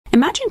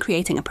Imagine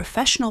creating a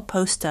professional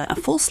poster, a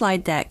full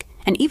slide deck,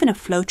 and even a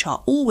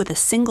flowchart, all with a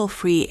single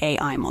free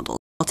AI model.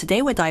 Well,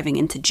 today we're diving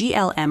into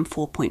GLM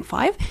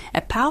 4.5,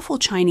 a powerful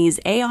Chinese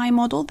AI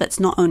model that's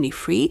not only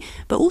free,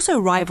 but also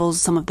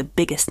rivals some of the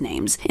biggest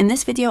names. In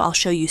this video, I'll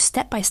show you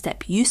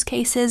step-by-step use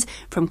cases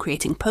from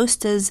creating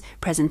posters,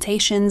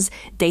 presentations,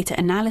 data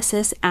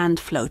analysis, and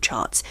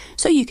flowcharts,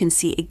 so you can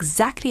see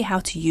exactly how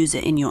to use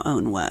it in your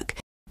own work.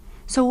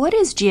 So what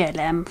is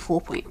GLM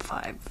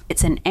 4.5?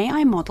 It's an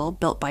AI model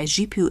built by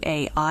Zhipu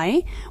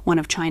AI, one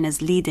of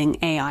China's leading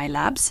AI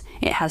labs.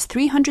 It has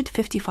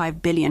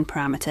 355 billion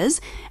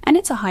parameters, and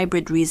it's a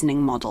hybrid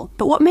reasoning model.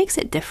 But what makes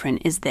it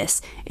different is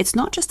this. It's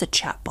not just a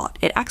chatbot.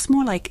 It acts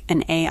more like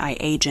an AI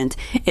agent.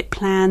 It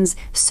plans,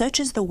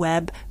 searches the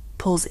web,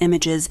 pulls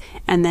images,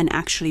 and then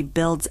actually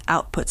builds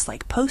outputs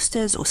like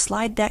posters or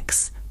slide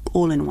decks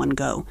all in one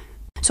go.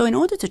 So in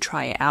order to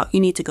try it out, you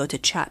need to go to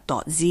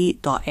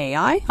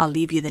chat.z.ai. I'll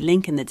leave you the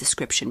link in the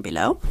description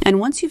below. And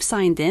once you've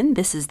signed in,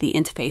 this is the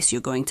interface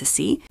you're going to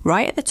see.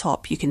 Right at the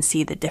top, you can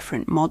see the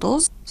different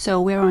models. So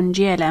we're on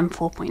GLM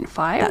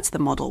 4.5. That's the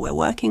model we're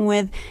working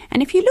with.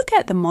 And if you look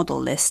at the model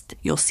list,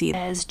 you'll see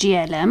there's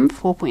GLM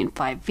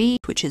 4.5V,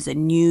 which is a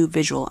new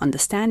visual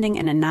understanding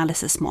and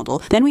analysis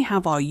model. Then we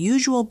have our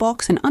usual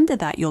box, and under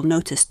that, you'll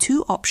notice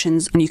two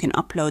options, and you can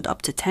upload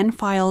up to 10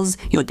 files,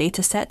 your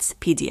data sets,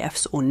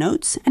 PDFs, or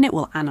notes, and it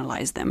will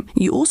analyze them.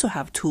 You also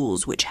have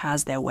tools which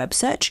has their web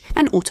search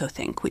and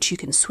autothink, which you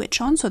can switch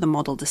on so the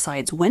model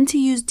decides when to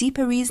use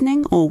deeper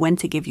reasoning or when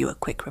to give you a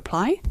quick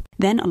reply.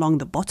 Then along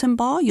the bottom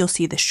bar, you'll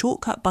see the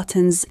shortcut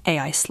buttons,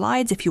 AI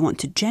slides if you want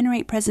to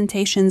generate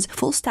presentations,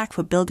 full stack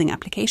for building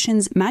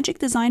applications, magic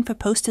design for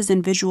posters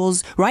and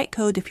visuals, write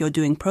code if you're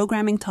doing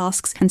programming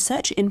tasks, and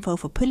search info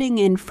for pulling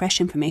in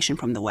fresh information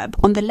from the web.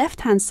 On the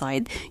left-hand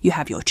side, you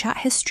have your chat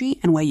history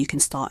and where you can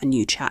start a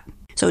new chat.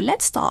 So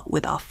let's start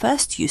with our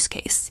first use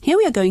case. Here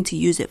we are going to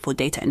use it for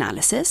data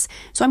analysis.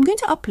 So I'm going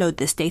to upload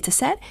this data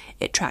set.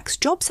 It tracks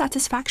job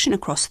satisfaction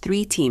across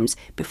 3 teams: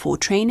 before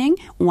training,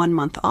 1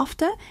 month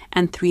after,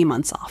 and 3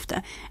 months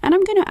after. And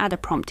I'm going to add a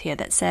prompt here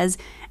that says,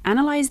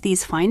 analyze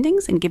these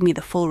findings and give me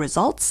the full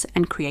results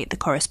and create the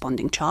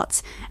corresponding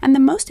charts. And the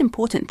most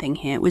important thing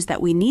here was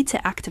that we need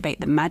to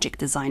activate the magic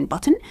design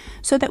button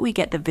so that we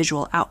get the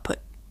visual output.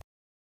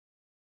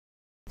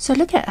 So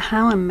look at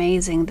how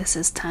amazing this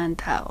has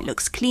turned out. It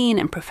looks clean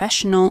and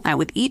professional, and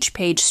with each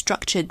page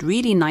structured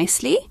really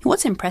nicely.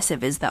 What's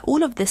impressive is that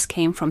all of this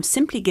came from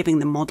simply giving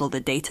the model the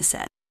data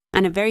set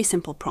and a very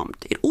simple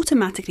prompt. It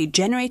automatically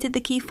generated the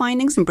key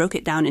findings and broke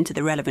it down into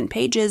the relevant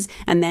pages,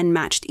 and then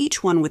matched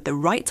each one with the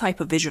right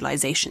type of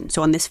visualization.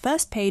 So on this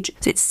first page,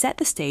 it set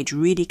the stage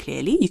really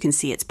clearly. You can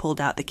see it's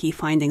pulled out the key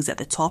findings at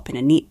the top in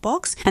a neat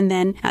box, and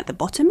then at the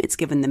bottom, it's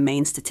given the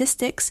main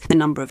statistics, the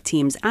number of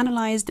teams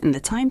analyzed, and the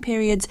time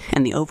periods,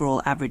 and the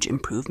overall average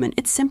improvement.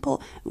 It's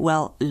simple,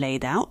 well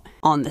laid out.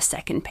 On the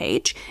second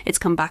page, it's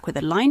come back with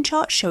a line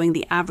chart showing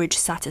the average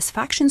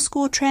satisfaction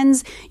score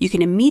trends. You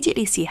can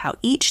immediately see how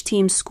each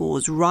team's scores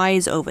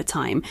rise over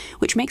time,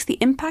 which makes the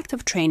impact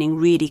of training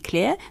really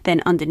clear.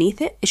 Then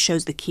underneath it, it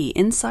shows the key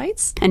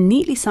insights and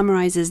neatly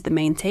summarizes the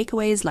main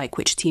takeaways, like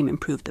which team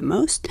improved the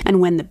most and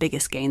when the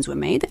biggest gains were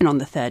made. And on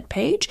the third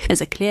page,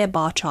 there's a clear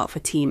bar chart for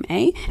Team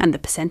A, and the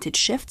percentage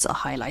shifts are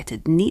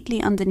highlighted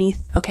neatly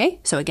underneath. Okay,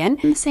 so again,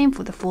 the same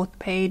for the fourth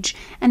page.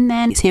 And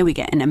then here we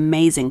get an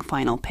amazing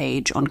final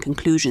page on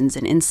conclusions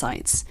and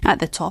insights. At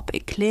the top,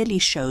 it clearly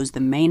shows the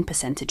main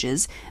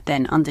percentages.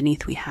 Then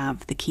underneath, we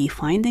have the key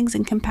findings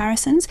and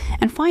comparisons.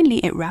 And finally,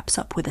 it wraps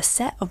up with a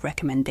set of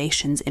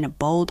recommendations in a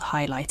bold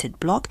highlighted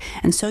block.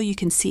 And so you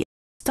can see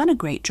it's done a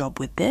great job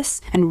with this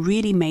and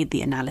really made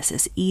the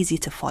analysis easy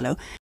to follow.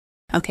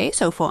 Okay,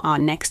 so for our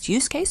next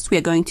use case, we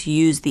are going to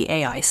use the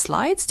AI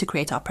slides to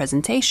create our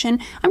presentation.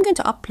 I'm going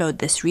to upload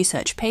this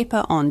research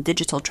paper on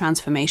digital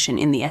transformation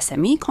in the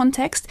SME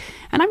context,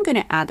 and I'm going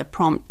to add a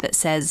prompt that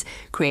says,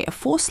 create a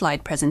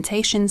 4-slide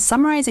presentation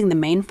summarizing the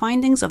main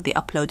findings of the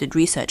uploaded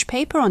research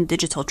paper on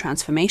digital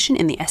transformation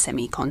in the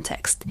SME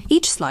context.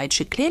 Each slide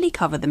should clearly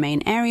cover the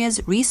main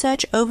areas: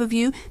 research,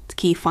 overview,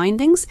 key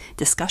findings,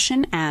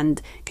 discussion,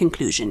 and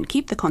conclusion.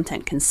 Keep the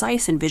content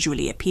concise and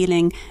visually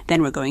appealing.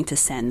 Then we're going to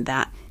send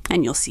that.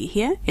 And you'll see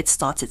here, it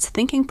starts its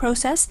thinking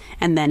process,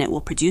 and then it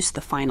will produce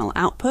the final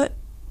output.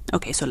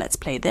 Okay, so let's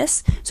play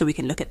this so we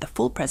can look at the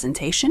full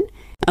presentation.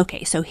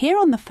 Okay, so here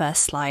on the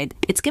first slide,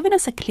 it's given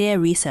us a clear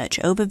research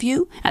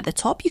overview. At the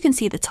top, you can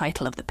see the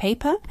title of the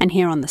paper, and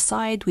here on the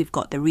side, we've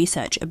got the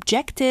research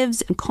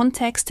objectives and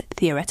context,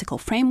 theoretical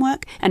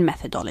framework, and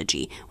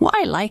methodology. What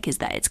I like is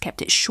that it's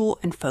kept it short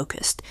and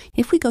focused.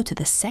 If we go to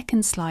the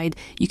second slide,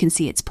 you can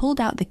see it's pulled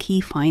out the key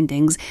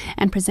findings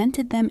and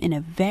presented them in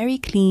a very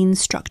clean,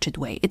 structured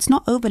way. It's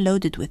not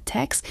overloaded with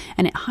text,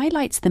 and it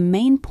highlights the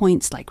main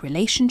points like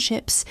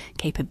relationships,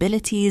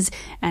 capabilities,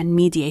 and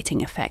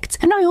mediating effects.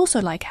 And I also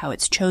like how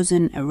it's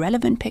chosen a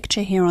relevant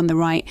picture here on the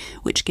right,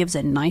 which gives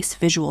a nice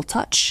visual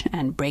touch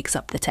and breaks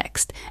up the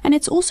text. And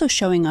it's also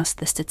showing us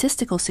the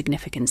statistical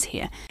significance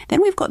here.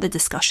 Then we've got the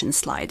discussion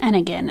slide, and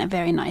again, a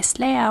very nice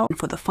layout. And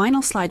for the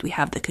final slide, we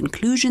have the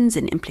conclusions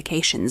and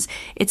implications.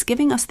 It's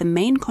giving us the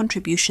main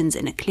contributions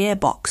in a clear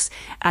box,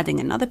 adding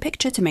another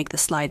picture to make the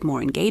slide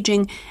more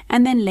engaging,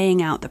 and then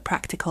laying out the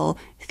practical,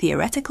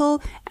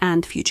 theoretical,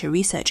 and future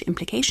research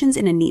implications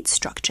in a neat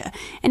structure.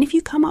 And if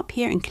you come up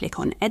here and click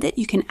on edit,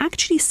 you can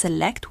actually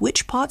select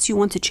which parts you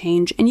want to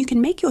change, and you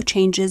can make your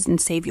changes and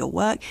save your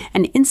work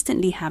and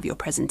instantly have your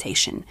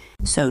presentation.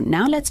 So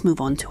now let's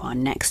move on to our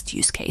next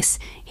use case.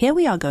 Here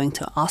we are going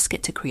to ask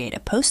it to create a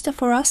poster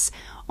for us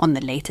on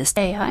the latest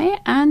AI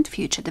and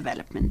future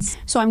developments.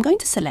 So I'm going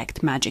to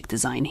select Magic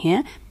Design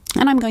here,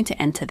 and I'm going to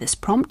enter this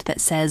prompt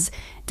that says,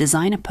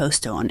 design a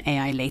poster on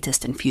AI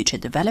latest and future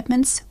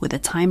developments with a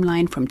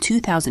timeline from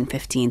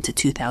 2015 to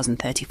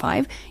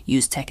 2035.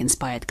 Use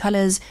tech-inspired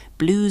colors,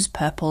 blues,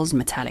 purples,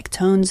 metallic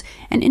tones,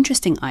 and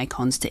interesting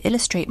icons to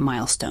illustrate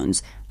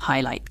milestones,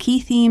 highlight key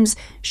themes,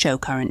 show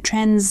current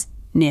trends,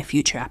 near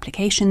future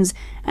applications,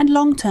 and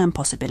long-term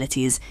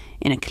possibilities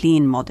in a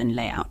clean, modern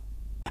layout.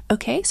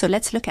 Okay, so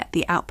let's look at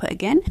the output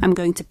again. I'm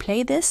going to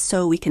play this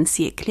so we can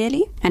see it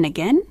clearly. And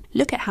again,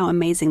 look at how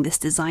amazing this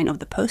design of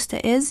the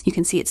poster is. You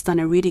can see it's done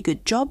a really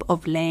good job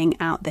of laying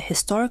out the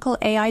historical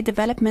AI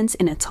developments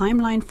in a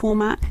timeline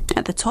format.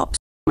 At the top,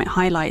 it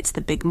highlights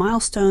the big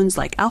milestones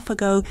like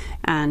AlphaGo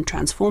and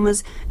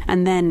Transformers,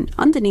 and then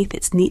underneath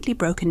it's neatly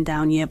broken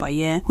down year by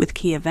year with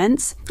key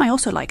events. I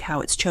also like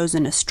how it's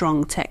chosen a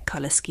strong tech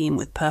color scheme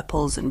with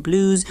purples and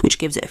blues, which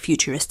gives it a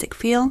futuristic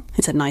feel.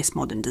 It's a nice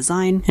modern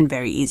design and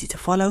very easy to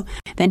follow.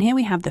 Then here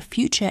we have the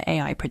future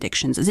AI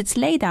predictions, as it's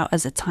laid out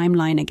as a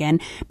timeline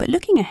again, but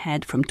looking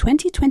ahead from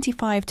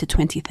 2025 to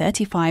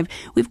 2035,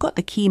 we've got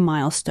the key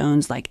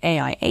milestones like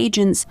AI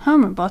agents,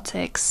 home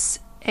robotics,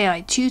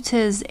 AI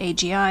tutors,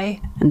 AGI,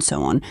 and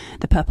so on.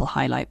 The purple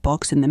highlight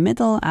box in the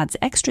middle adds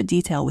extra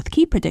detail with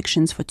key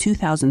predictions for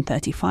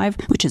 2035,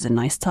 which is a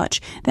nice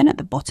touch. Then at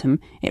the bottom,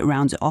 it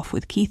rounds it off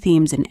with key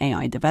themes in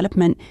AI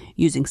development,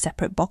 using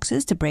separate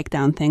boxes to break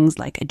down things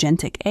like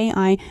agentic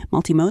AI,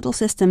 multimodal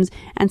systems,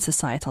 and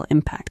societal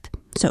impact.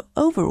 So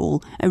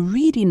overall, a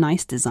really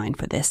nice design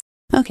for this.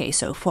 Okay,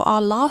 so for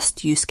our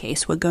last use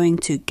case, we're going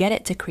to get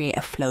it to create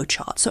a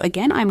flowchart. So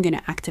again, I'm going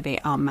to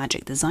activate our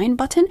Magic Design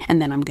button,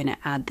 and then I'm going to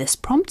add this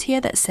prompt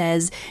here that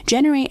says,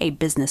 generate a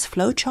business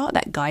flowchart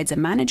that guides a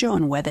manager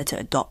on whether to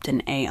adopt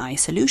an AI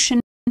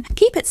solution.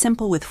 Keep it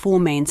simple with 4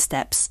 main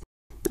steps.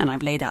 And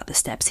I've laid out the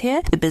steps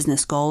here: the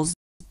business goals,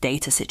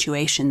 data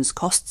situations,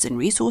 costs and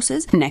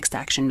resources, next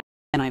action.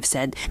 And I've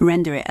said,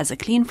 render it as a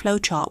clean flow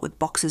chart with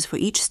boxes for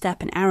each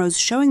step and arrows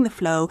showing the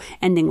flow,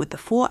 ending with the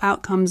 4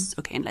 outcomes.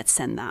 Okay, and let's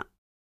send that.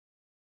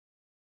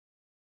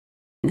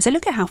 So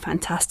look at how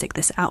fantastic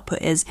this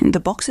output is. The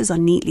boxes are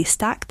neatly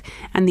stacked,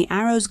 and the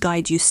arrows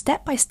guide you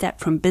step by step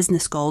from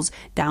business goals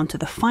down to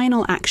the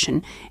final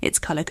action. It's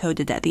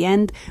color-coded at the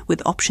end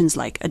with options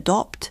like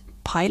adopt,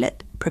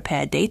 pilot,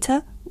 prepare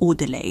data, or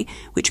delay,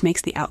 which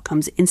makes the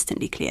outcomes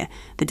instantly clear.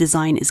 The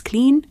design is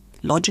clean,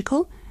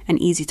 logical,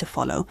 and easy to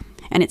follow,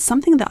 and it's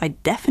something that I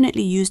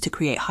definitely use to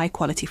create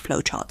high-quality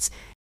flowcharts.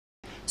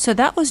 So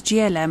that was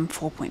GLM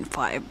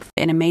 4.5,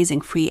 an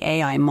amazing free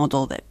AI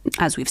model that,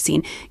 as we've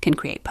seen, can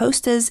create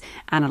posters,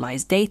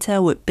 analyze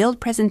data, build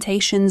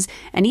presentations,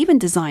 and even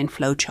design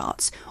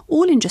flowcharts,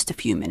 all in just a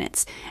few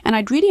minutes. And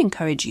I'd really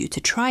encourage you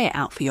to try it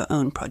out for your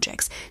own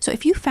projects. So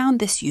if you found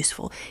this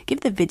useful,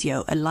 give the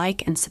video a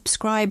like and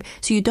subscribe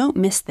so you don't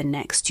miss the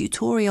next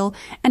tutorial,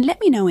 and let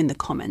me know in the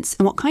comments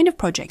what kind of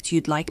project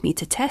you'd like me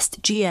to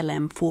test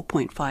GLM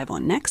 4.5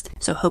 on next.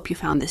 So hope you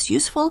found this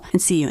useful,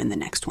 and see you in the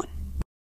next one.